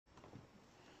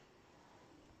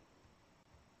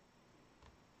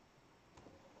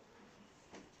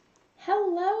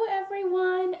Hello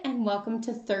everyone, and welcome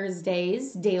to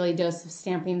Thursday's Daily Dose of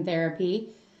Stamping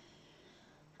Therapy.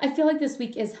 I feel like this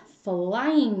week is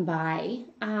flying by,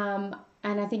 and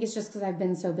I think it's just because I've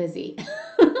been so busy,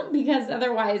 because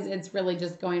otherwise it's really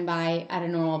just going by at a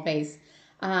normal pace,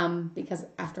 because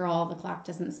after all, the clock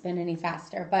doesn't spin any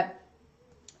faster. But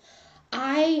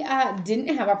I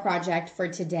didn't have a project for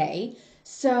today,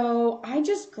 so I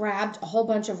just grabbed a whole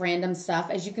bunch of random stuff.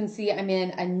 As you can see, I'm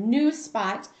in a new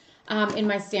spot in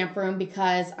my stamp room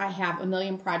because I have a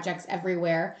million projects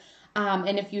everywhere.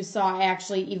 And if you saw, I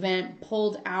actually even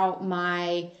pulled out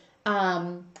my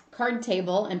card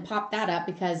table and popped that up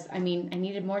because, I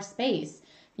needed more space.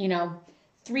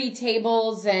 3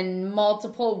 tables and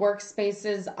multiple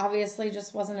workspaces obviously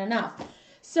just wasn't enough.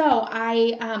 So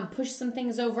I pushed some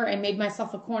things over and made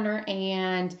myself a corner,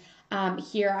 and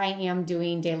here I am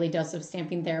doing Daily Dose of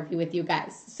Stamping Therapy with you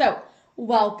guys. So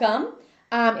welcome.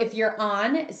 If you're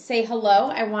on, say hello.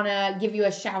 I want to give you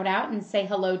a shout out and say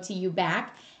hello to you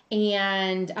back.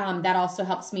 And that also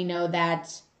helps me know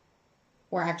that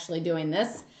we're actually doing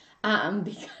this,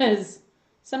 because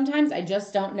sometimes I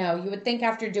just don't know. You would think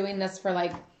after doing this for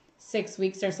like 6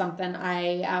 weeks or something,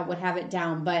 I would have it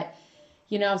down. But,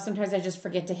 sometimes I just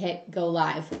forget to hit go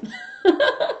live.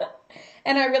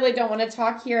 And I really don't want to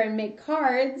talk here and make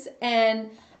cards and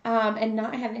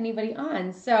not have anybody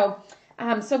on. So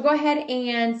go ahead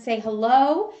and say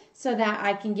hello so that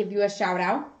I can give you a shout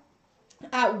out.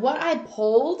 What I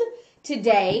pulled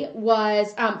today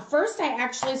was, first I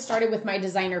actually started with my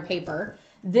designer paper.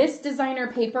 This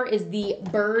designer paper is the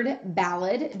Bird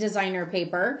Ballad designer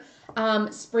paper.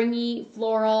 Springy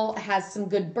floral, has some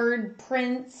good bird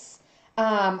prints.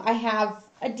 I have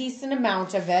a decent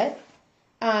amount of it.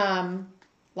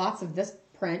 Lots of this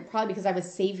print, probably because I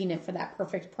was saving it for that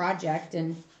perfect project,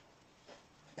 and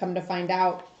come to find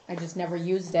out, I just never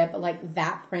used it, but like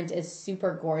that print is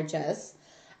super gorgeous.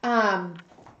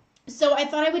 So I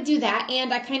thought I would do that,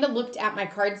 and I kind of looked at my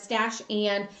card stash,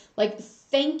 and like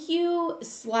thank you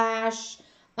slash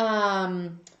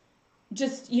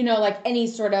just, like any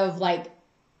sort of like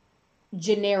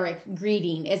generic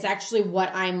greeting is actually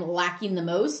what I'm lacking the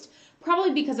most.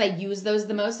 Probably because I use those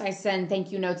the most. I send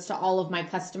thank you notes to all of my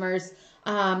customers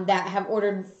that have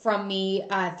ordered from me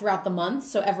throughout the month.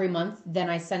 So every month, then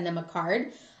I send them a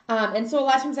card. And so a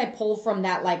lot of times I pull from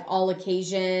that like all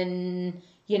occasion,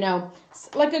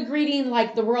 like a greeting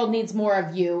like the world needs more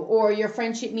of you, or your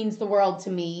friendship means the world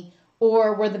to me,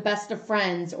 or we're the best of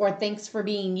friends, or thanks for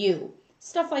being you.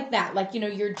 Stuff like that, like,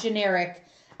 your generic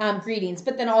greetings,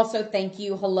 but then also thank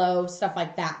you, hello, stuff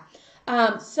like that.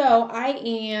 So I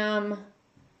am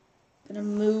going to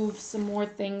move some more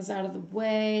things out of the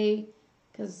way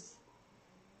because,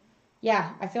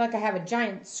 yeah, I feel like I have a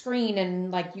giant screen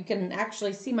and like you can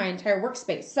actually see my entire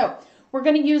workspace. So we're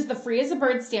going to use the Free as a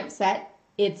Bird stamp set.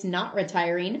 It's not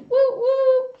retiring. Woo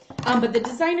woo. But the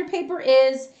designer paper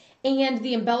is, and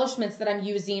the embellishments that I'm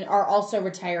using are also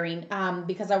retiring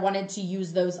because I wanted to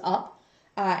use those up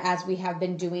as we have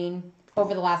been doing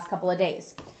over the last couple of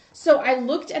days. So I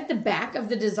looked at the back of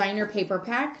the designer paper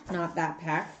pack, not that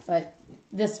pack, but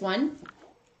this one,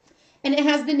 and it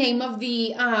has the name of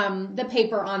the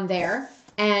paper on there,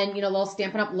 and a little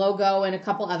Stampin' Up! Logo and a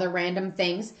couple other random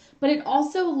things. But it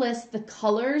also lists the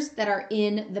colors that are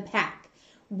in the pack,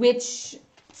 which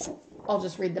I'll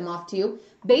just read them off to you.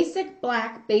 Basic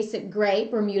black, basic gray,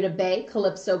 Bermuda Bay,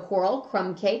 Calypso Coral,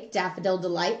 Crumb Cake, Daffodil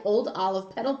Delight, Old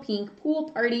Olive, Petal Pink, Pool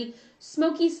Party,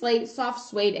 Smoky Slate, Soft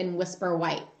Suede, and Whisper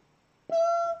White.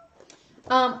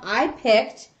 I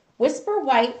picked Whisper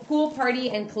White, Pool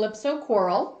Party, and Calypso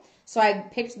Coral. So I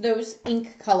picked those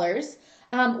ink colors.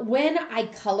 When I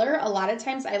color, a lot of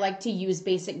times I like to use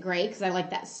basic gray because I like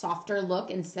that softer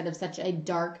look instead of such a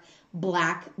dark,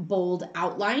 black, bold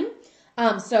outline.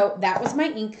 So that was my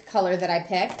ink color that I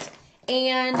picked.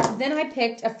 And then I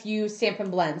picked a few Stampin'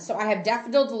 Blends. So I have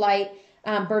Daffodil Delight,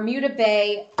 Bermuda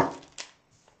Bay,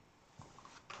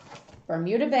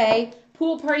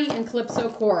 Pool Party, and Calypso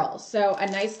Coral. So a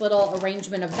nice little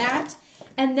arrangement of that.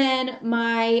 And then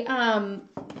my,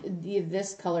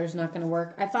 this color is not going to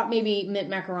work. I thought maybe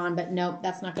Mint Macaron, but nope,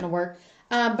 that's not going to work.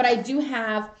 But I do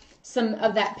have some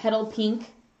of that Petal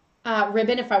Pink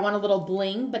ribbon if I want a little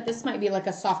bling, but this might be like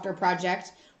a softer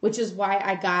project, which is why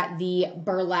I got the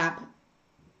burlap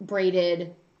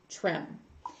braided trim.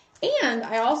 And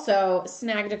I also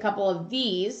snagged a couple of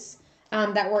these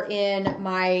that were in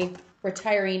my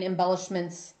retiring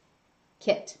embellishments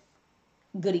kit,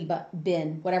 goodie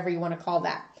bin, whatever you want to call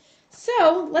that.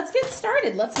 So let's get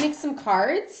started. Let's make some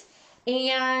cards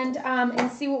and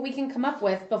see what we can come up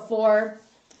with before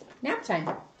nap time.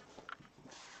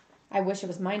 I wish it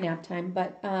was my nap time,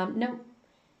 but no.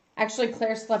 Actually,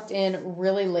 Claire slept in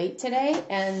really late today,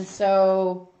 and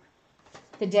so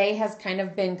the day has kind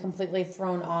of been completely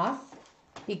thrown off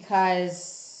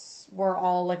because we're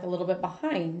all like a little bit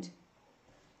behind.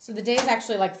 So the day is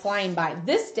actually like flying by.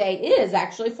 This day is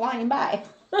actually flying by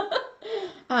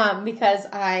because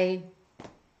I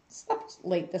slept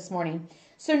late this morning.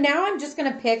 So now I'm just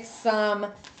going to pick some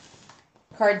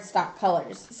cardstock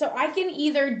colors. So I can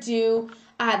either do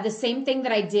the same thing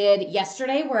that I did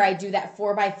yesterday where I do that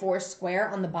 4x4 square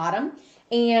on the bottom.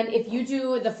 And if you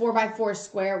do the 4x4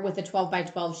 square with a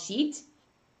 12x12 sheet,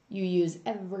 you use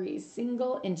every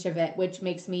single inch of it, which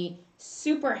makes me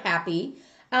super happy.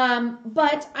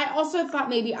 But I also thought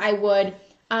maybe I would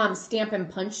stamp and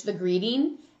punch the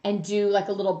greeting and do like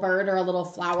a little bird or a little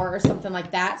flower or something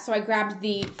like that. So I grabbed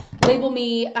the Label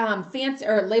Me Fancy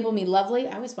or Label Me Lovely.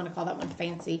 I always want to call that one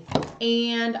fancy.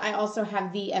 And I also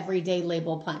have the Everyday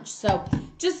Label Punch. So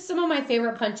just some of my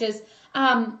favorite punches.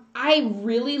 I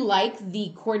really like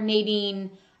the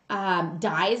coordinating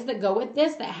dies that go with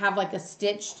this that have like a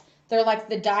stitched. They're like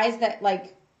the dies that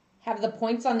like have the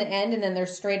points on the end and then they're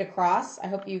straight across. I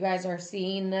hope you guys are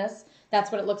seeing this.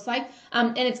 That's what it looks like.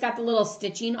 And it's got the little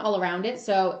stitching all around it.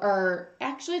 So, or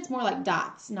actually it's more like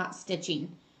dots, not stitching,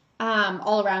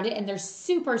 all around it. And they're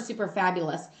super, super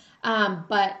fabulous.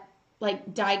 But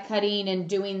like die cutting and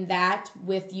doing that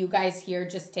with you guys here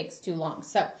just takes too long.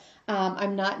 So,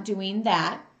 I'm not doing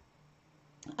that,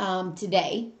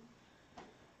 today.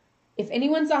 If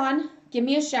anyone's on, give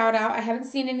me a shout out. I haven't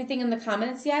seen anything in the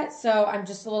comments yet. So I'm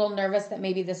just a little nervous that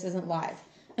maybe this isn't live.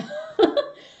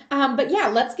 But yeah,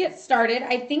 let's get started.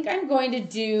 I think I'm going to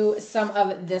do some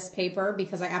of this paper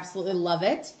because I absolutely love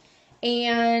it.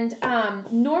 And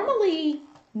normally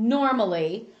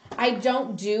I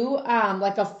don't do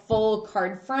like a full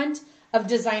card front of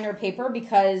designer paper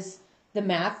because the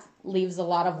math leaves a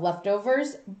lot of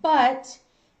leftovers. But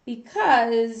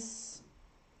because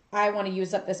I want to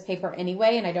use up this paper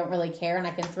anyway and I don't really care and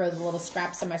I can throw the little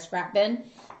scraps in my scrap bin,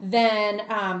 then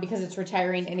because it's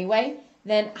retiring anyway,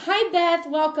 then, hi Beth,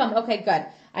 welcome. Okay, good.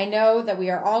 I know that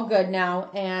we are all good now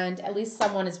and at least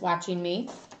someone is watching me,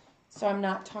 so I'm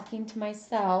not talking to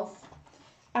myself.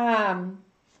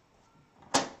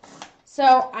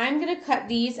 So I'm going to cut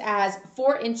these as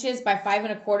 4 inches by 5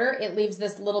 1/4. It leaves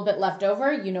this little bit left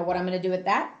over. You know what I'm going to do with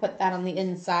that. Put that on the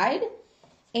inside.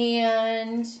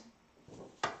 And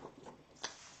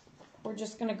we're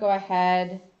just going to go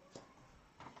ahead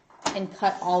and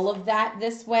cut all of that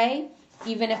this way.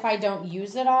 Even if I don't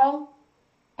use it all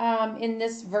in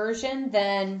this version,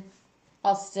 then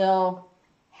I'll still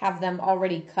have them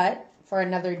already cut for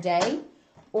another day.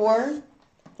 Or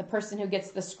the person who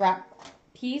gets the scrap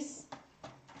piece,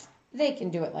 they can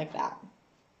do it like that.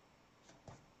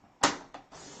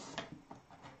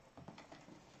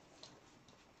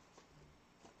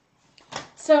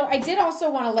 So I did also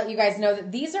want to let you guys know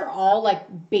that these are all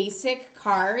like basic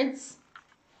cards.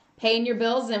 Paying your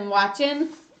bills and watching.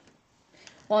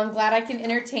 Well, I'm glad I can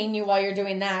entertain you while you're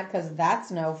doing that because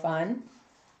that's no fun.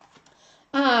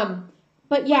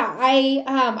 But yeah,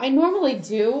 I normally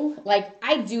do like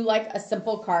a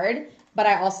simple card, but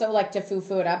I also like to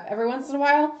foo-foo it up every once in a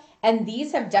while. And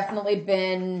these have definitely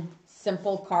been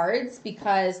simple cards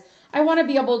because I want to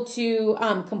be able to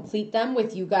complete them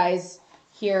with you guys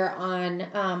here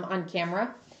on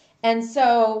camera. And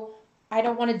so I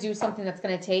don't want to do something that's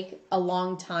going to take a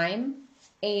long time.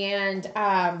 And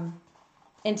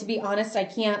to be honest, I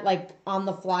can't like on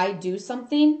the fly do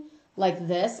something like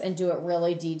this and do it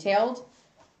really detailed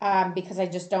because I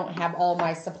just don't have all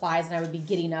my supplies and I would be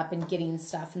getting up and getting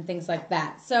stuff and things like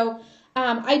that. So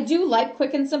I do like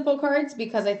quick and simple cards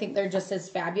because I think they're just as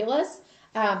fabulous.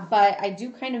 But I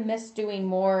do kind of miss doing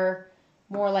more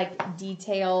like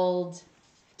detailed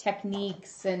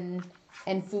techniques and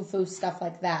foo-foo stuff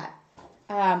like that,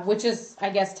 which is,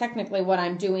 I guess, technically what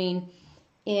I'm doing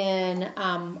in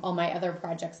all my other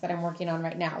projects that I'm working on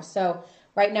right now. So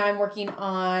right now I'm working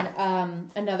on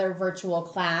another virtual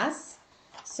class.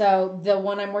 So the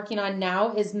one I'm working on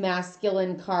now is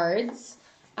masculine cards.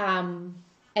 And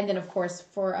then, of course,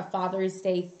 for a Father's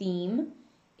Day theme,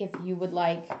 if you would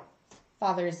like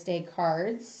Father's Day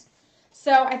cards.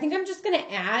 So I think I'm just going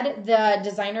to add the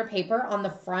designer paper on the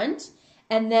front.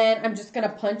 And then I'm just going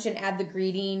to punch and add the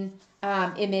greeting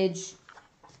image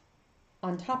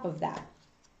on top of that.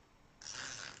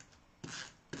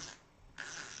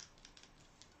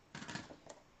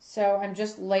 So I'm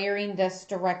just layering this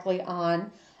directly on.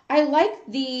 I like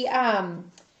the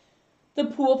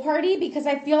pool party because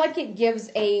I feel like it gives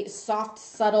a soft,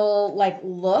 subtle like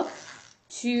look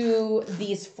to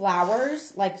these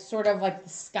flowers, like sort of like the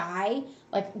sky,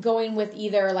 like going with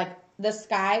either like the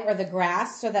sky or the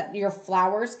grass so that your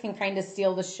flowers can kind of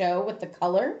steal the show with the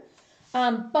color.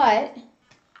 But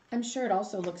I'm sure it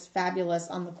also looks fabulous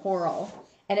on the coral,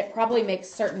 and it probably makes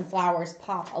certain flowers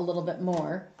pop a little bit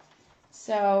more.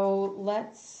 So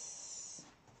let's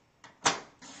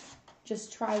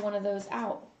just try one of those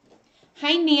out.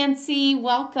 Hi, Nancy.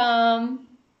 Welcome.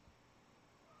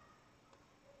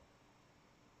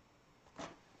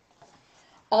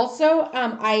 Also,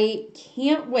 I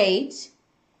can't wait.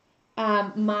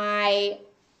 My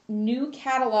new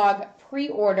catalog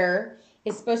pre-order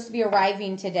is supposed to be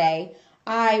arriving today.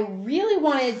 I really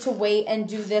wanted to wait and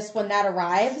do this when that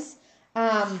arrives,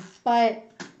 but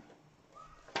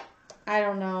I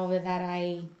don't know that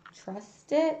I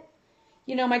trust it.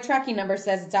 You know, my tracking number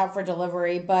says it's out for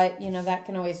delivery, but, you know, that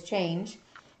can always change.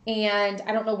 And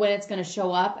I don't know when it's going to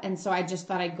show up, and so I just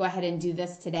thought I'd go ahead and do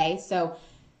this today. So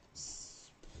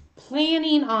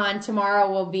planning on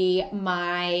tomorrow will be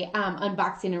my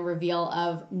unboxing and reveal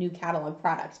of new catalog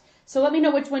products. So let me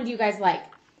know which one do you guys like.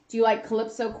 Do you like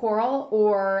Calypso Coral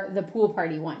or the Pool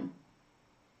Party one?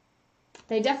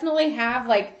 They definitely have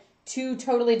like two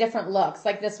totally different looks.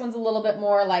 Like this one's a little bit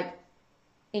more like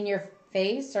in your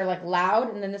face or like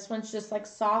loud, and then this one's just like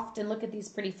soft, and look at these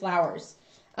pretty flowers.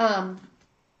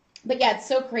 But yeah, it's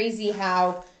so crazy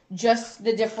how just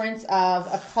the difference of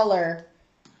a color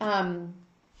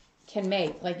can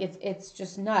make. Like it's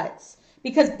just nuts.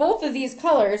 Because both of these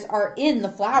colors are in the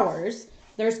flowers.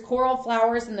 There's coral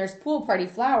flowers and there's pool party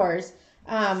flowers.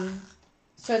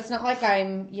 So it's not like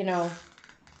I'm, you know,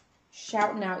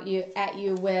 shouting at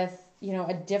you with, you know,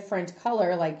 a different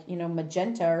color like, you know,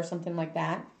 magenta or something like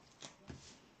that.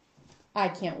 I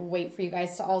can't wait for you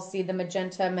guys to all see the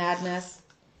magenta madness.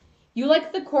 You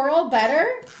like the coral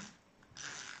better?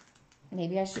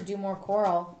 Maybe I should do more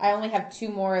coral. I only have 2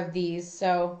 more of these,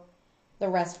 so the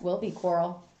rest will be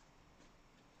coral.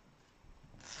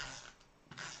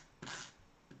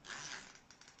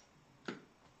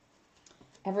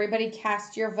 Everybody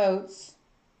cast your votes.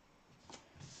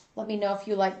 Let me know if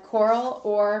you like coral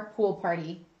or pool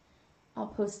party. I'll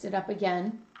post it up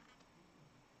again.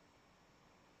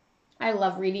 I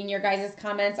love reading your guys'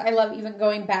 comments. I love even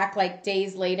going back like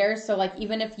days later. So like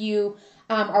even if you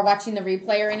are watching the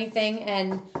replay or anything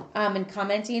and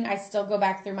commenting, I still go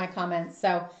back through my comments.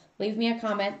 So leave me a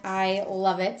comment. I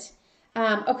love it.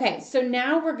 Okay, so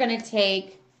now we're going to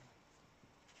take,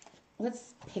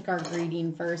 let's pick our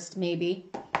greeting first maybe.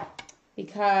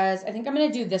 Because I think I'm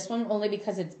going to do this one only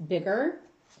because it's bigger.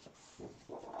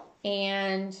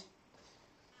 And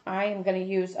I am going to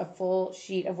use a full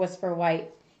sheet of Whisper White.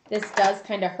 This does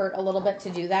kind of hurt a little bit to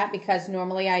do that because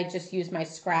normally I just use my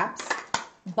scraps.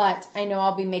 But I know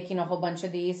I'll be making a whole bunch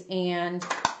of these, and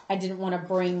I didn't want to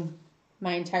bring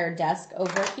my entire desk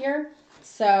over here.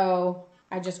 So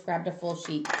I just grabbed a full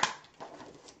sheet.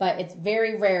 But it's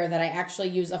very rare that I actually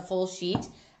use a full sheet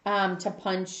to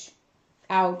punch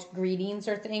out greetings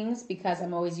or things because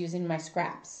I'm always using my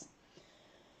scraps.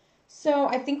 So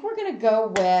I think we're going to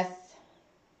go with,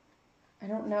 I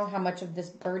don't know how much of this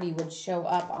birdie would show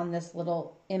up on this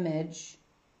little image.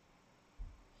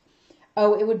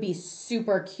 Oh, it would be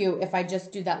super cute if I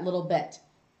just do that little bit.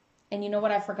 And you know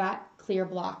what I forgot? Clear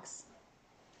blocks.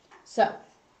 So,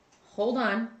 hold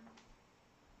on.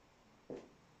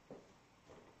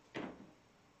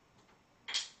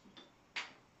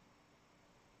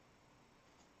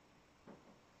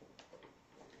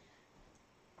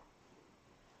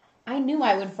 I knew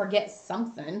I would forget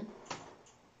something.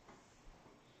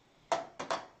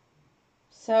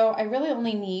 So I really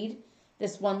only need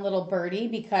this one little birdie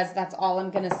because that's all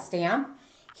I'm going to stamp.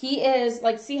 He is,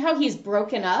 like, see how he's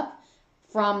broken up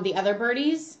from the other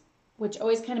birdies? Which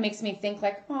always kind of makes me think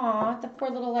like, aw, the poor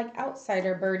little, like,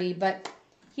 outsider birdie. But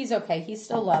he's okay. He's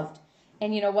still loved.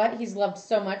 And you know what? He's loved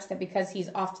so much that because he's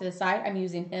off to the side, I'm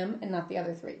using him and not the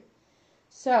other 3.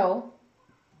 So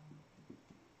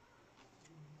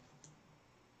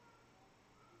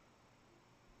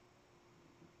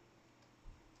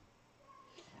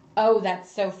oh, that's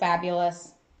so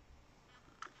fabulous.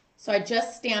 So I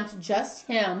just stamped just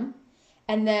him,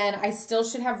 and then I still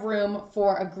should have room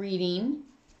for a greeting,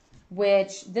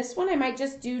 which this one I might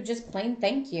just do just plain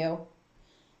thank you,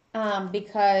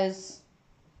 because,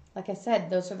 like I said,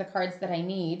 those are the cards that I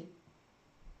need.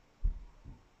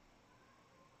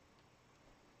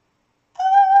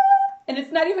 And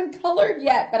it's not even colored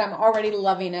yet, but I'm already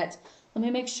loving it. Let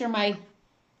me make sure my,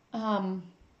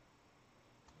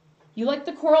 you like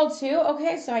the coral too?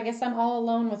 Okay, so I guess I'm all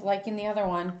alone with liking the other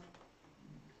one.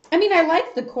 I mean, I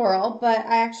like the coral, but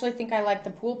I actually think I like the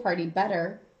pool party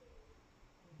better.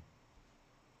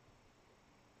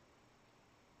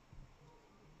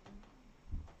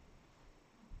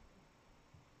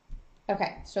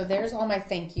 Okay, so there's all my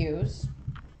thank yous.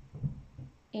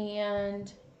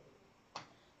 And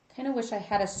kind of wish I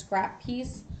had a scrap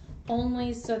piece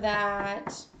only so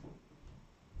that,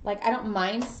 like, I don't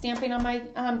mind stamping on my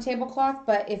tablecloth,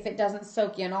 but if it doesn't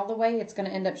soak in all the way, it's going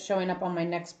to end up showing up on my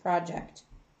next project.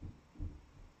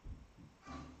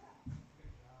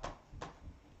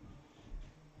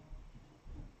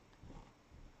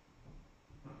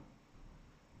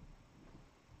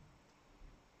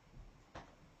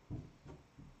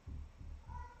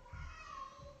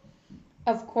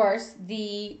 Of course,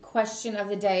 the question of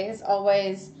the day is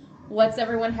always, what's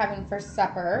everyone having for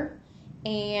supper?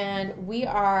 And we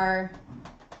are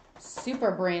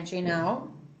super branching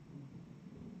out.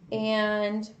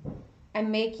 And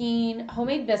I'm making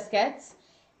homemade biscuits,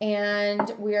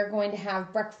 and we are going to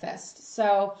have breakfast.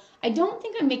 So I don't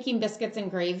think I'm making biscuits and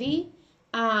gravy,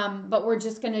 but we're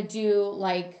just going to do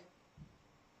like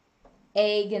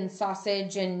egg and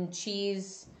sausage and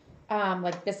cheese,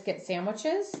 like biscuit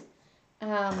sandwiches.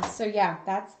 So yeah,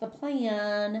 that's the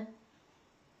plan.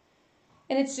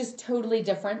 And it's just totally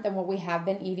different than what we have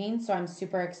been eating, so I'm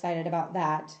super excited about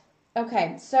that.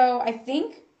 Okay, so I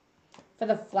think for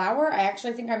the flower, I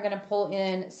actually think I'm going to pull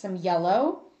in some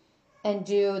yellow and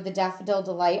do the Daffodil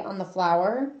Delight on the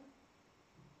flower.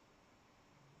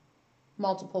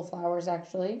 Multiple flowers,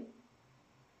 actually.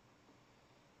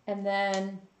 And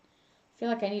then I feel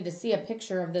like I need to see a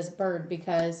picture of this bird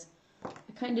because I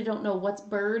kind of don't know what's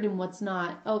bird and what's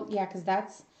not. Oh, yeah, because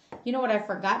that's, you know what I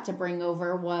forgot to bring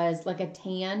over was like a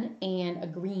tan and a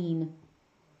green.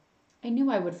 I knew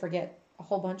I would forget a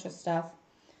whole bunch of stuff.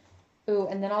 Ooh,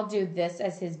 and then I'll do this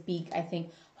as his beak, I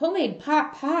think. Homemade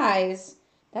pot pies.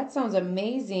 That sounds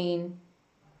amazing.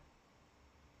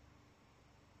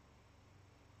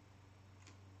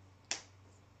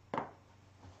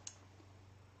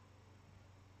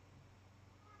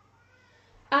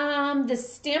 The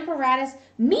Stamparatus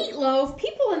meatloaf.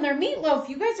 People and their meatloaf.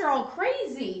 You guys are all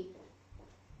crazy.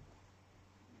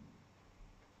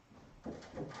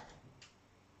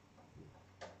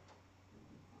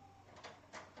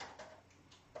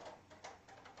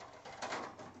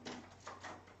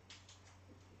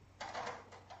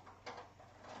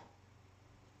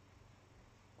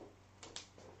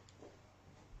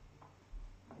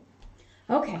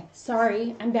 Okay,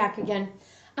 sorry, I'm back again.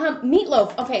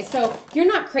 Meatloaf. Okay, so you're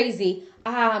not crazy.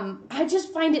 I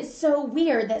just find it so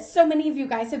weird that so many of you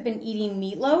guys have been eating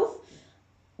meatloaf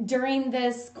during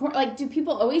this. Like, do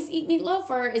people always eat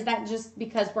meatloaf, or is that just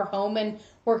because we're home and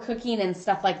we're cooking and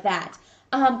stuff like that?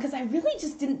 Because I really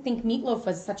just didn't think meatloaf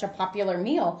was such a popular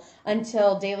meal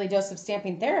until Daily Dose of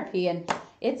Stamping Therapy, and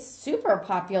it's super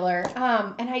popular.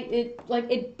 And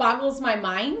it boggles my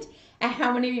mind at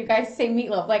how many of you guys say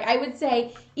meatloaf. Like, I would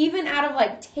say even out of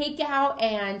like takeout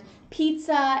and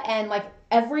pizza and like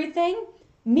everything,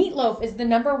 meatloaf is the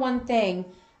number one thing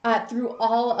through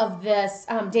all of this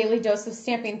Daily Dose of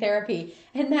Stamping Therapy.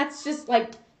 And that's just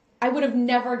like, I would have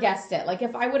never guessed it. Like,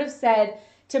 if I would have said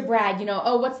to Brad, you know,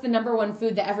 oh, what's the number one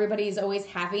food that everybody's always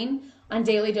having on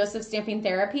Daily Dose of Stamping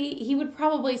Therapy? He would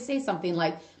probably say something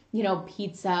like, you know,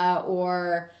 pizza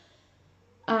or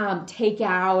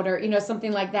takeout or, you know,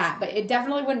 something like that. But it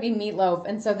definitely wouldn't be meatloaf.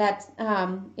 And so that's,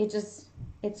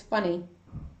 it's funny.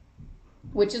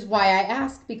 Which is why I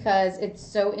ask, because it's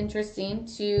so interesting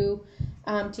to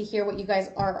hear what you guys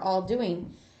are all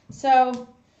doing. So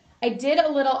I did a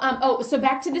little, so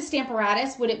back to the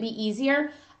Stamparatus. Would it be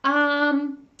easier?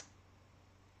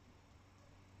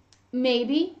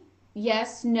 Maybe.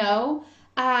 Yes, no.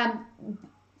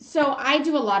 So I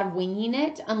do a lot of winging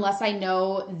it unless I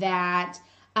know that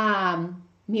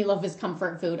meatloaf is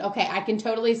comfort food. Okay, I can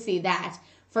totally see that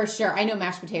for sure. I know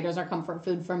mashed potatoes are comfort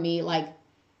food for me. Like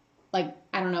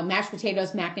I don't know, mashed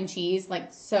potatoes, mac and cheese,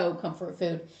 like so comfort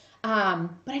food. But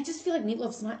I just feel like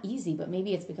meatloaf's not easy, but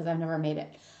maybe it's because I've never made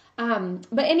it.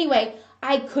 But anyway,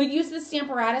 I could use the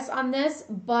Stamparatus on this,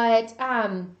 but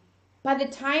by the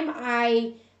time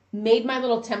I made my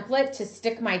little template to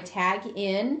stick my tag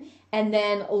in and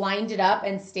then lined it up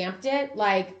and stamped it,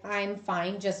 like I'm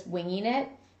fine just winging it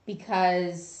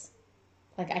because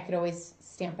like I could always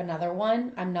stamp another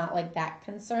one. I'm not like that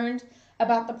concerned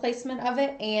about the placement of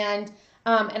it, and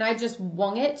I just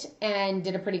wung it and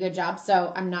did a pretty good job,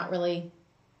 so I'm not really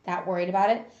that worried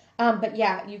about it. But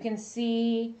yeah, you can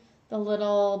see the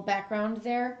little background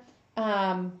there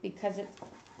because it's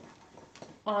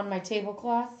on my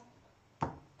tablecloth.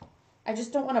 I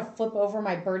just don't want to flip over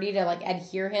my birdie to like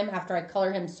adhere him after I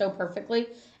color him so perfectly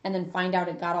and then find out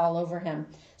it got all over him.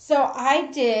 So I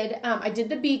did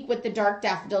the beak with the dark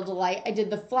Daffodil Delight. I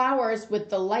did the flowers with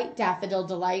the light Daffodil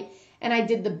Delight, and I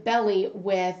did the belly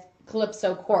with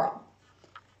Calypso Coral.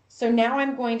 So now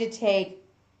I'm going to take,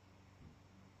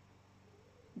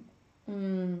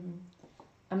 I'm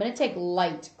going to take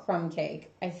light crumb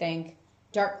cake, I think.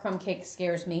 Dark crumb cake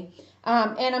scares me.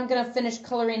 And I'm going to finish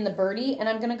coloring the birdie, and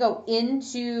I'm going to go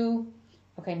into,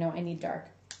 okay, no, I need dark.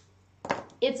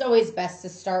 It's always best to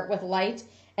start with light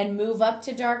and move up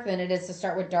to dark than it is to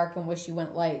start with dark and wish you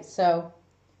went light. So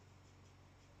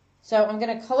I'm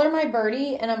going to color my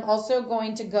birdie, and I'm also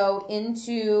going to go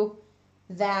into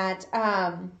that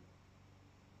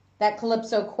that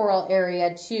Calypso coral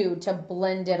area too to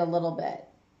blend it a little bit.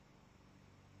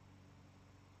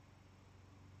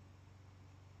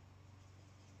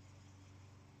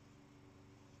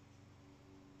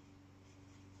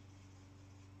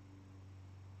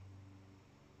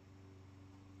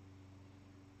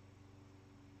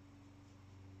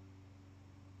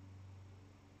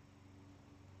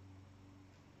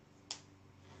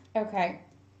 Okay,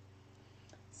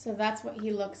 so that's what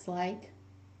he looks like.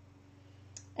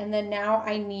 And then now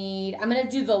I'm going to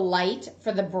do the light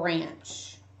for the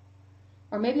branch.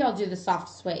 Or maybe I'll do the soft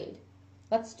suede.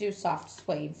 Let's do soft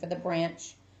suede for the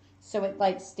branch so it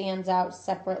like stands out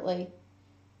separately.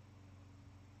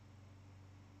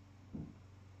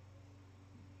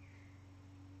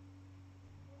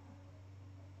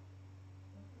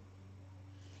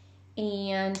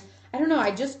 And I don't know,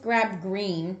 I just grabbed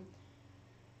green.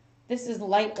 This is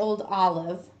light old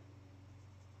olive.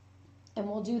 And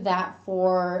we'll do that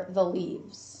for the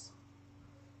leaves.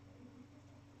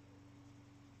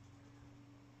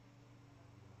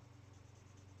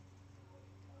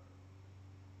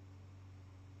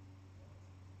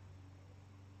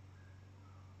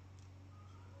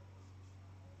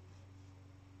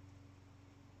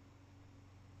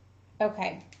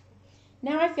 Okay.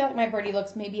 Now I feel like my birdie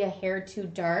looks maybe a hair too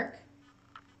dark.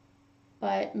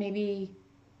 But maybe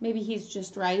he's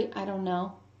just right. I don't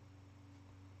know.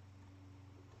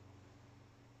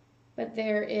 But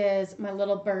there is my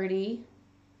little birdie.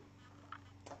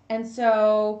 And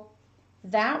so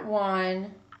that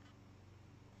one,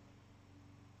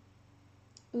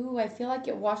 ooh, I feel like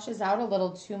it washes out a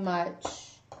little too much.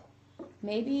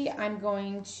 Maybe I'm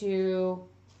going to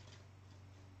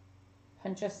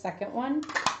punch a second one,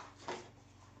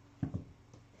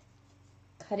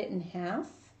 cut it in half.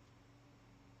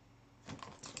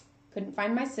 Couldn't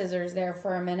find my scissors there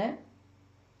for a minute.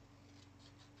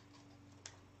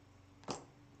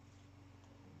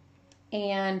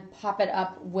 And pop it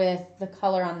up with the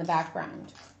color on the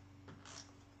background.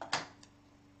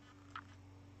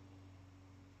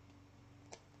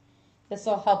 This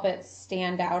will help it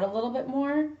stand out a little bit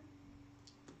more.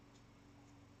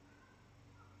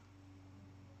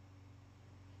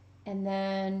 And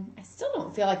then I still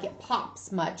don't feel like it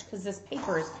pops much because this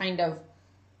paper is kind of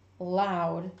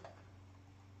loud.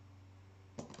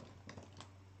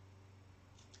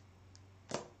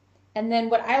 And then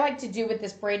what I like to do with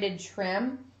this braided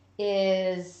trim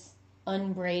is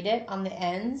unbraid it on the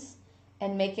ends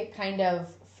and make it kind of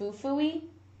foo-foo-y.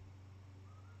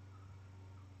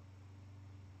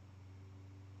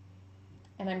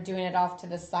 And I'm doing it off to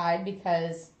the side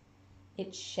because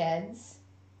it sheds.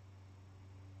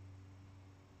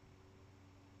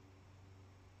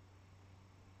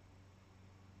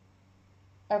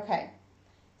 Okay,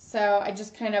 so I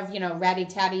just kind of,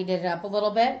 ratty-tattied it up a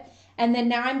little bit. And then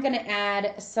now I'm going to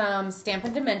add some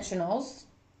Stampin' Dimensionals.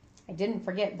 I didn't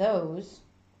forget those.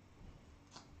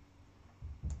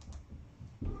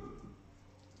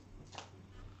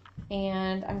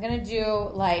 And I'm going to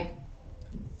do like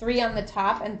 3 on the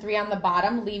top and 3 on the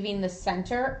bottom, leaving the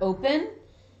center open.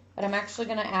 But I'm actually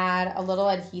going to add a little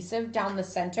adhesive down the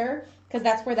center because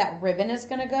that's where that ribbon is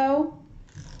going to go.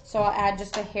 So I'll add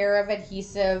just a hair of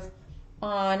adhesive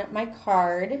on my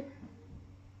card.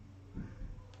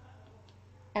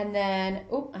 And then,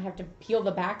 I have to peel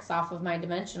the backs off of my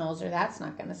dimensionals or that's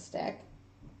not going to stick.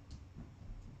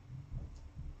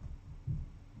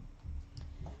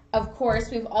 Of course,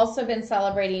 we've also been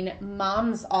celebrating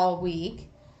moms all week.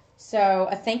 So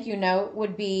a thank you note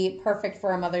would be perfect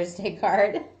for a Mother's Day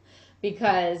card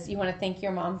because you want to thank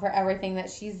your mom for everything that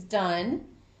she's done.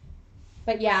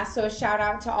 But yeah, so a shout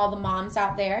out to all the moms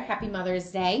out there. Happy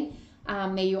Mother's Day.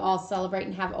 May you all celebrate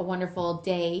and have a wonderful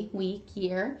day, week,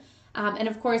 year. And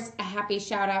of course, a happy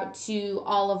shout out to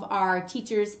all of our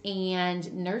teachers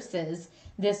and nurses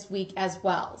this week as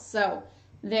well. So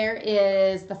there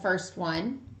is the first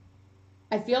one.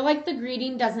 I feel like the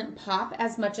greeting doesn't pop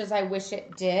as much as I wish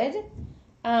it did.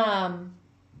 But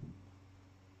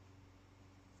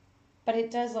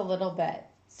it does a little bit.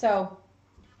 So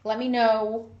let me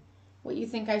know what you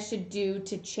think I should do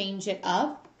to change it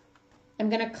up. I'm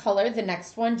going to color the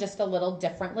next one just a little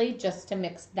differently just to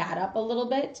mix that up a little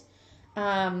bit.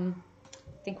 I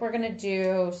think we're going to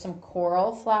do some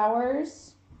coral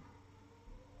flowers.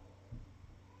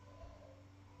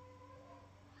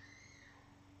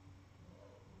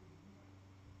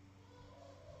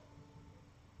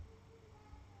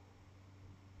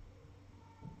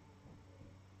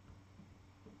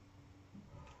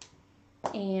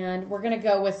 And we're going to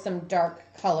go with some dark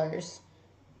colors.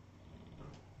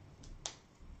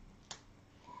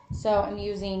 So I'm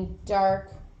using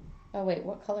dark, oh wait,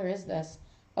 what color is this?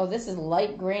 Oh, this is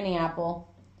light granny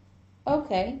apple.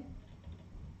 Okay.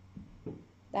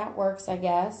 That works, I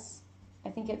guess. I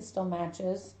think it still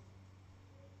matches.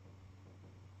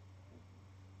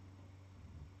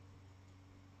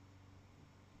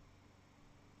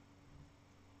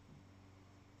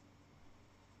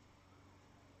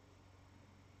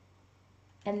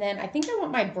 And then I think I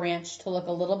want my branch to look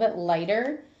a little bit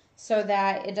lighter so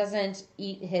that it doesn't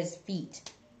eat his feet.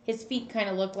 His feet kind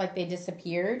of looked like they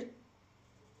disappeared.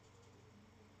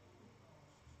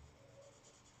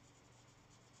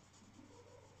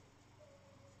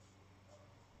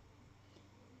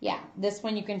 Yeah, this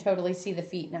one you can totally see the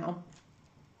feet now.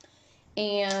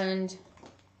 And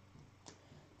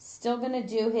still going to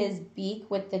do his beak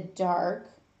with the dark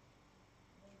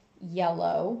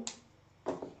yellow.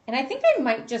 And I think I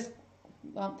might just,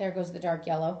 well, there goes the dark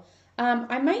yellow.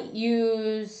 I might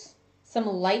use some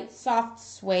light soft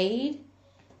suede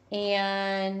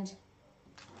and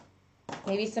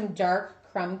maybe some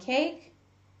dark crumb cake.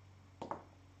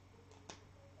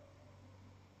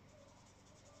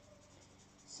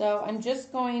 So I'm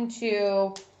just going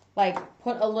to like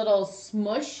put a little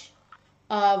smush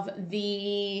of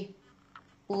the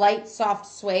light soft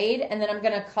suede, and then I'm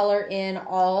going to color in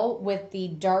all with the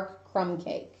dark crumb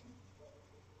cake.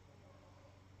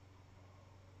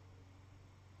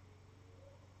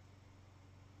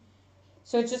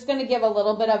 So it's just going to give a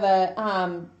little bit of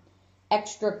a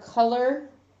extra color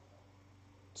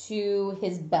to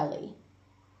his belly.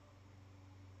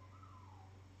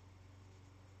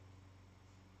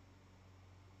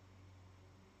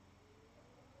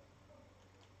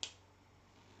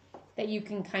 That you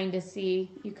can kind of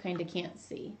see, you kind of can't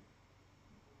see.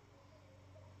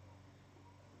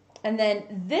 And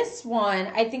then this one,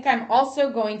 I think I'm also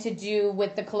going to do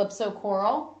with the Calypso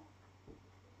Coral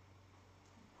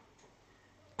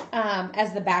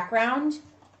as the background.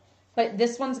 But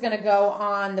this one's going to go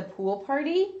on the pool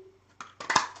party.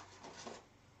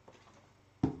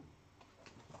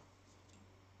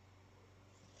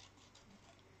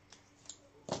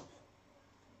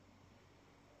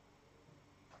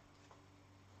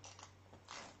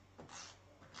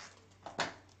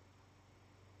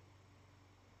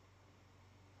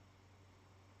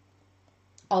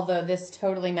 Although this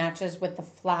totally matches with the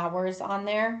flowers on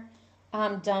there,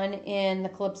 done in the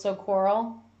Calypso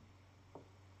Coral.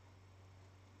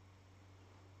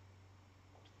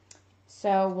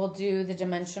 So we'll do the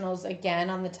dimensionals again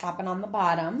on the top and on the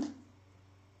bottom.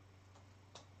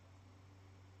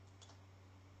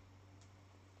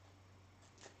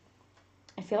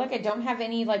 I feel like I don't have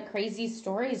any like crazy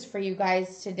stories for you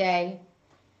guys today.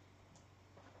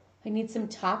 I need some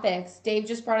topics. Dave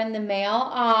just brought in the mail.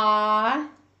 Aww.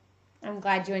 I'm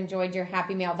glad you enjoyed your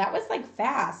Happy Mail. That was like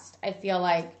fast, I feel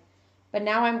like. But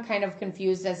now I'm kind of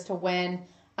confused as to when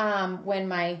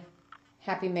my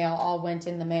Happy Mail all went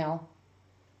in the mail.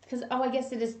 Because, oh, I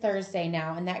guess it is Thursday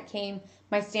now. And that came,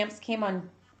 my stamps came on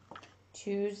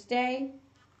Tuesday.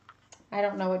 I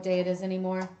don't know what day it is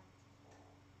anymore.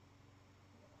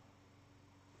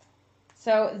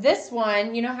 So this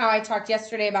one, you know how I talked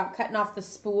yesterday about cutting off the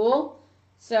spool?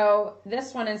 So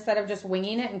this one, instead of just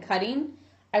winging it and cutting,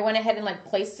 I went ahead and like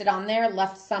placed it on there,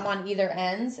 left some on either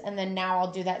ends, and then now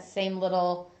I'll do that same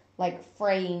little like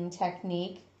fraying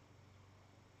technique.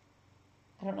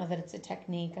 I don't know that it's a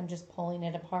technique, I'm just pulling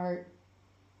it apart.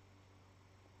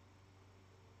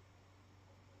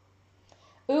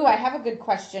 Ooh, I have a good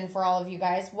question for all of you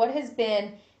guys. What has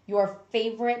been your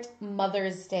favorite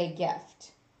Mother's Day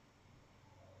gift?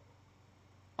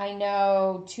 I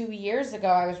know 2 years ago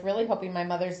I was really hoping my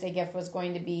Mother's Day gift was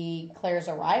going to be Claire's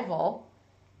arrival,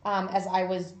 as I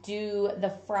was due the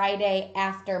Friday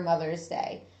after Mother's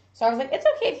Day. So I was like, it's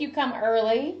okay if you come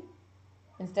early.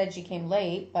 Instead, she came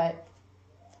late, but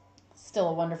still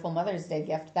a wonderful Mother's Day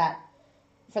gift that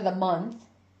for the month.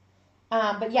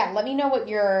 But yeah, let me know what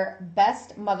your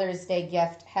best Mother's Day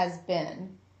gift has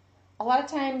been. A lot of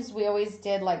times we always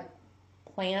did like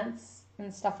plants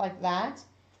and stuff like that.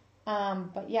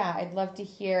 But yeah, I'd love to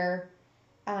hear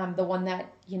the one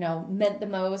that, you know, meant the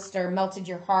most or melted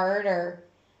your heart or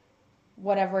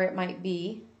whatever it might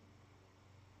be.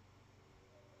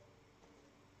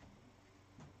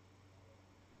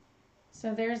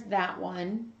 So there's that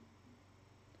one.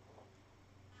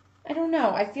 I don't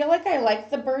know. I feel like I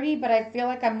like the birdie, but I feel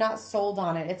like I'm not sold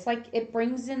on it. It's like it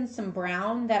brings in some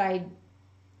brown that I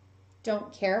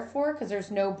don't care for because there's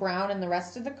no brown in the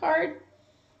rest of the card.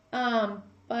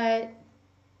 But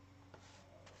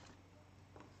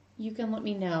you can let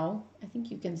me know. I think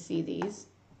you can see these.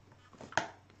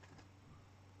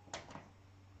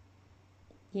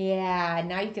 Yeah,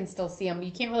 now you can still see them.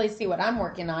 You can't really see what I'm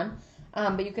working on,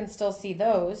 but you can still see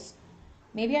those.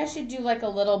 Maybe I should do like a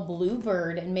little blue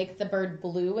bird and make the bird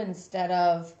blue instead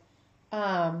of,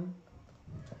 I'm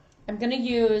going to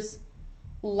use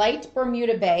light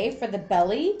Bermuda Bay for the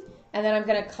belly, and then I'm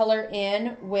going to color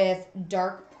in with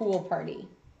dark Pool Party.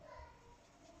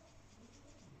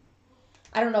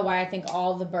 I don't know why I think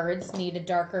all the birds need a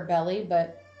darker belly,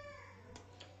 but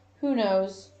who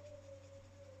knows?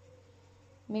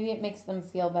 Maybe it makes them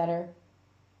feel better.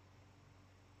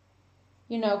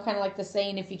 You know, kind of like the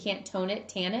saying, if you can't tone it,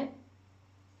 tan it.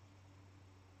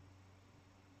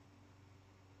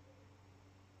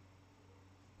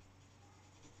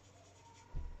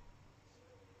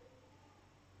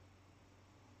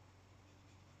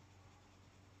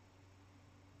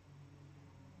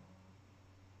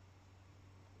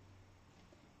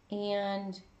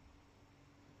 And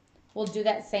we'll do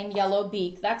that same yellow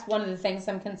beak. That's one of the things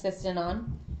I'm consistent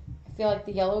on. I feel like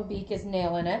the yellow beak is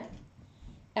nailing it.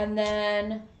 And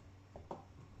then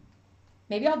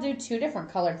maybe I'll do 2 different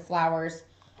colored flowers.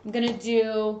 I'm going to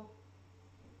do,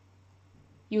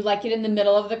 you like it in the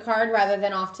middle of the card rather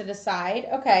than off to the side.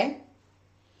 Okay.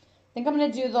 I think I'm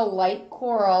going to do the light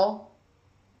coral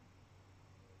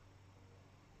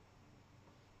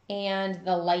and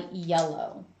the light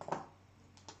yellow.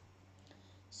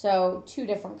 So 2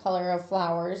 different color of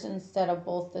flowers instead of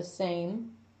both the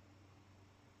same.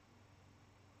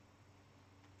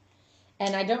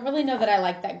 And I don't really know that I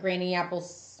like that granny apple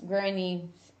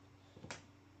green.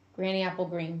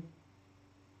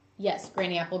 Yes,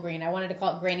 granny apple green. I wanted to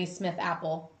call it Granny Smith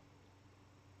apple.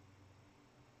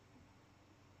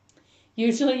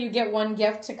 Usually you get one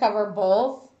gift to cover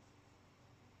both.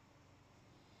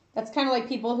 That's kind of like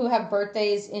people who have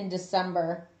birthdays in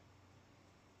December.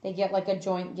 They get like a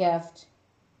joint gift.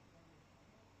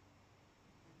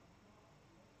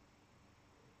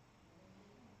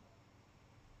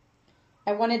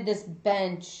 I wanted this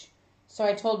bench, so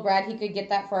I told Brad he could get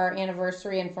that for our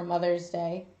anniversary and for Mother's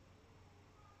Day.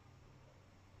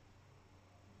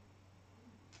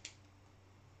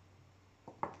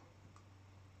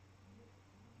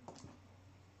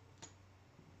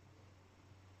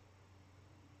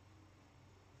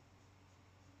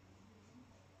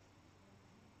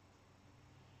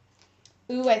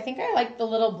 Ooh, I think I like the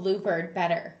little bluebird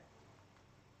better.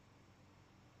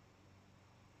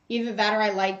 Either that or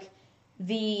I like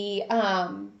the,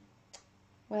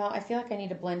 well, I feel like I need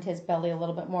to blend his belly a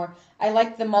little bit more. I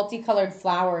like the multicolored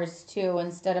flowers too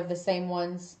instead of the same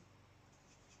ones.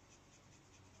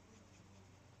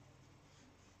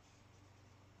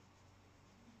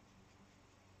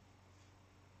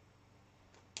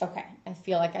 Okay, I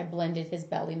feel like I blended his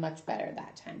belly much better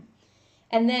that time.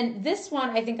 And then this one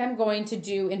I think I'm going to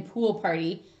do in Pool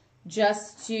Party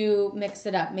just to mix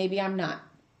it up. Maybe I'm not.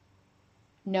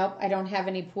 Nope, I don't have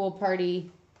any Pool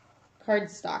Party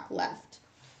cardstock left.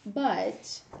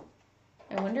 But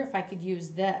I wonder if I could use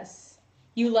this.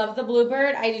 You love the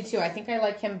bluebird? I do too. I think I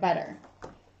like him better.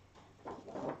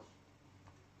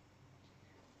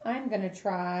 I'm going to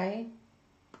try,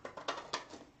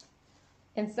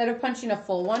 instead of punching a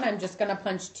full one, I'm just going to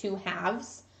punch 2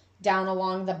 halves down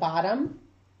along the bottom.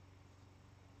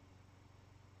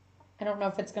 I don't know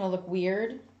if it's going to look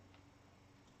weird.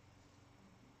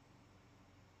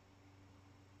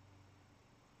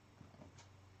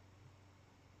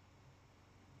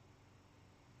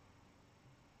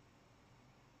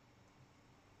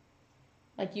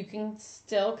 Like you can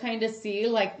still kind of see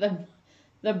like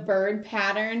the bird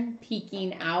pattern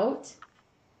peeking out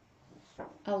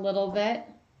a little bit.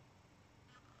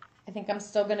 I think I'm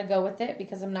still going to go with it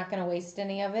because I'm not going to waste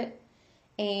any of it.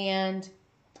 And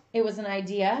it was an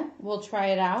idea. We'll try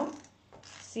it out,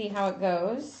 see how it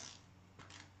goes.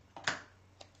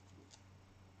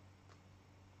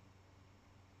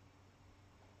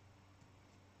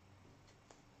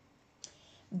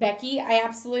 Becky, I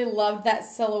absolutely loved that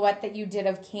silhouette that you did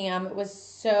of Cam. It was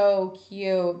so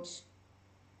cute.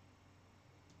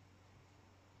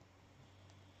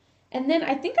 And then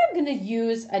I think I'm going to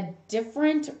use a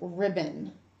different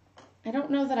ribbon. I don't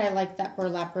know that I like that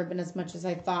burlap ribbon as much as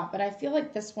I thought, but I feel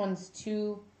like this one's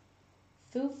too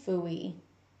foo-foo-y.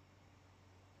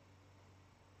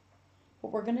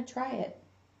 But we're going to try it.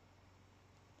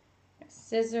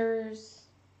 scissors.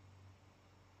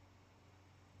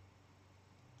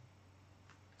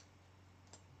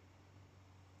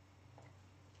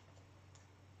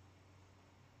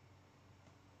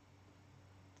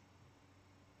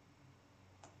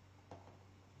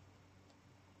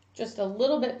 Just a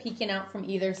little bit peeking out from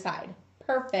either side.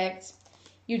 Perfect.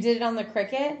 You did it on the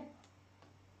Cricut?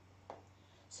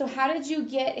 So how did you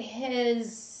get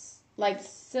his like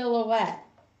silhouette?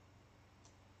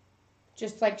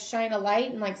 Just like shine a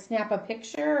light and like snap a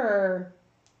picture, or?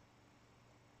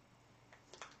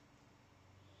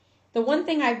 The one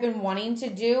thing I've been wanting to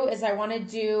do is I want to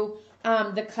do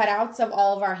the cutouts of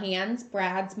all of our hands,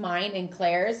 Brad's, mine, and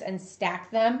Claire's, and stack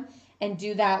them and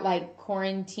do that like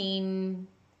quarantine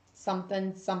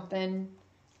something,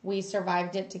 we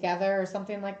survived it together or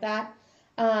something like that.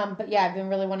 But yeah, I've been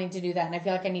really wanting to do that, and I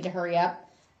feel like I need to hurry up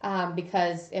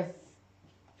because if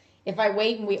I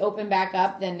wait and we open back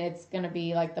up, then it's going to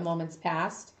be like the moment's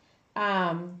past.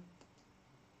 So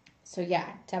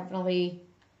yeah, definitely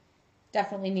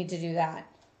need to do that.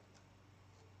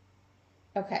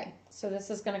 Okay, so this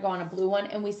is going to go on a blue one,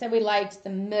 and we said we liked the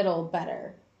middle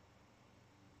better.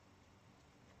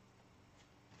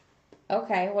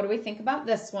 Okay, what do we think about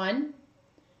this one?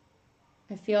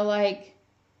 I feel like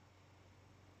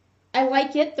I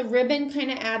like it. The ribbon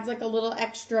kind of adds like a little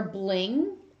extra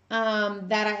bling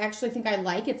that I actually think I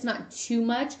like. It's not too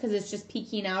much because it's just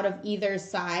peeking out of either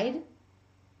side.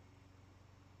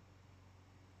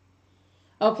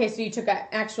 Okay, so you took an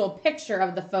actual picture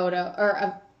of the photo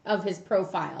or of his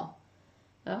profile.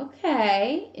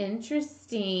 Okay,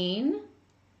 interesting.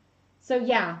 So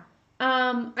yeah.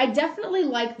 I definitely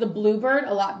like the bluebird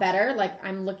a lot better. Like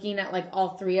I'm looking at like all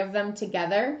three of them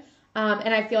together.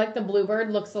 And I feel like the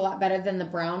bluebird looks a lot better than the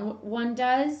brown one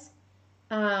does.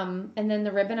 And then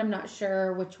the ribbon, I'm not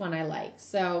sure which one I like.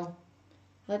 So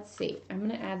let's see. I'm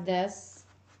going to add this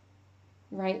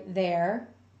right there.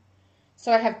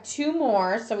 So I have two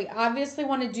more. So we obviously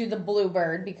want to do the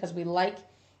bluebird because we like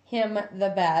him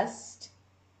the best.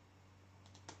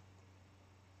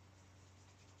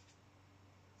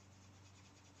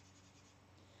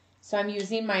 So I'm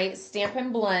using my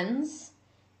Stampin' blends,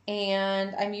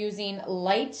 and I'm using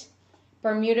light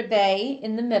Bermuda Bay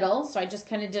in the middle. So I just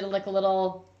kind of did like a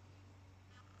little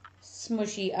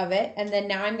smushy of it. And then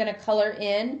now I'm going to color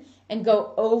in and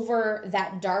go over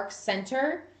that dark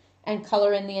center and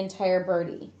color in the entire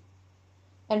birdie.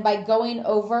 And by going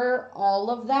over all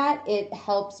of that, it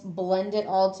helps blend it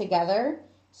all together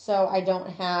so I don't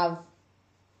have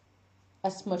a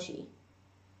smushy.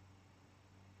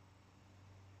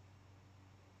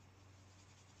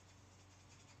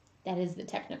 That is the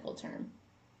technical term.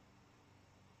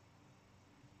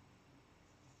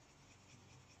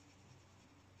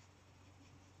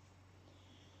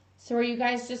 So are you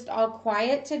guys just all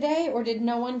quiet today, or did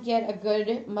no one get a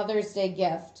good Mother's Day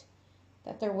gift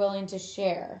that they're willing to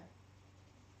share?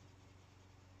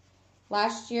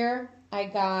 Last year, I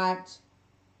got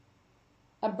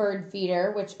a bird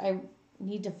feeder, which I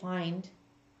need to find.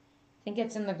 I think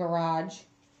it's in the garage.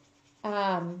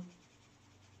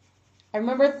 I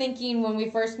remember thinking when we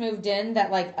first moved in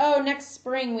that like, oh, next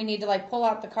spring we need to like pull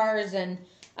out the cars and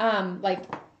like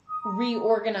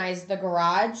reorganize the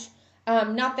garage.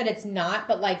 Not that it's not,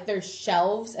 but like there's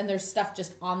shelves and there's stuff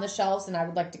just on the shelves, and I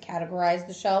would like to categorize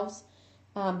the shelves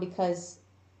because,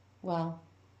 well,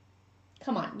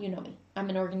 come on, you know me. I'm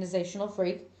an organizational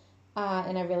freak,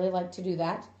 and I really like to do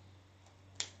that.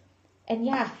 And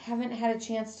yeah, haven't had a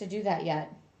chance to do that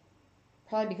yet.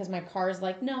 Probably because my car is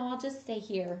like, no, I'll just stay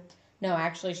here. No,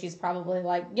 actually, she's probably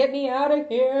like, get me out of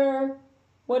here.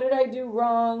 What did I do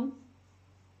wrong?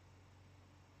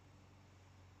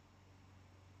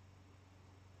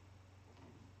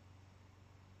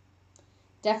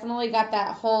 Definitely got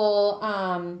that whole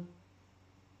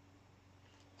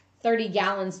 30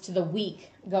 gallons to the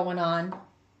week going on.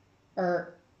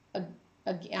 Or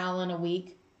a gallon a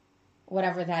week.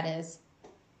 Whatever that is.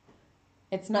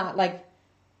 It's not like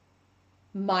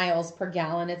miles per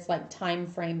gallon. It's like time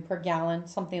frame per gallon.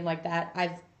 Something like that.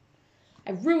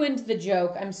 I ruined the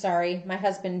joke. I'm sorry. My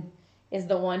husband is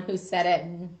the one who said it.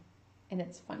 And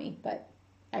it's funny. But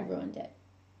I ruined it.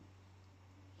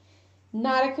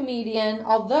 Not a comedian,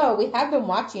 although we have been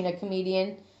watching a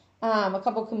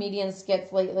couple comedian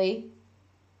skits lately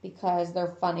because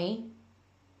they're funny.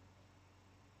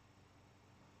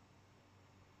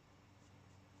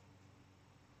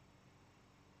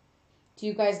 Do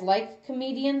you guys like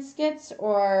comedian skits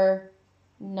or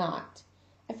not?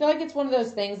 I feel like it's one of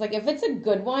those things, like if it's a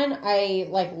good one, I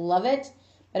like love it,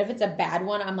 but if it's a bad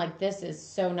one, I'm like, this is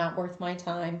so not worth my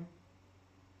time.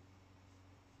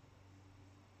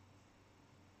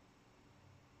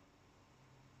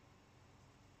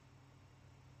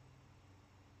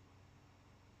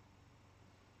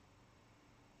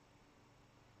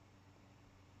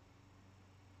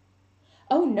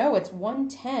 Oh no, it's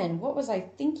 110. What was I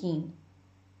thinking?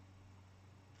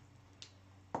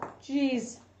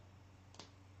 Jeez.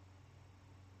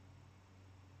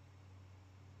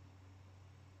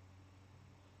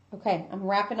 Okay, I'm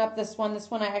wrapping up this one.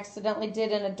 This one I accidentally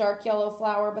did in a dark yellow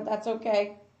flower, but that's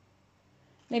okay.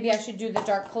 Maybe I should do the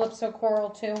dark Calypso coral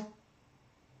too.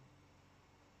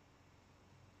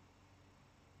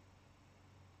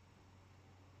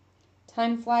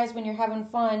 Time flies when you're having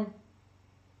fun.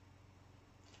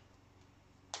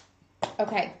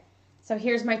 Okay, so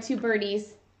here's my two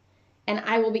birdies, and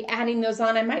I will be adding those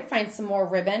on. I might find some more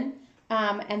ribbon,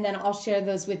 and then I'll share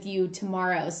those with you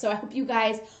tomorrow. So I hope you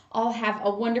guys all have a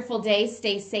wonderful day.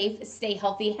 Stay safe, stay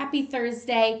healthy. Happy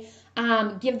Thursday.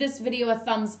 Give this video a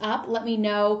thumbs up. Let me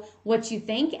know what you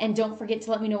think, and don't forget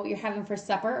to let me know what you're having for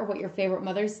supper or what your favorite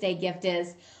Mother's Day gift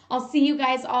is. I'll see you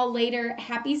guys all later.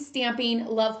 Happy stamping.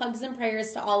 Love, hugs, and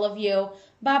prayers to all of you.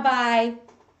 Bye-bye.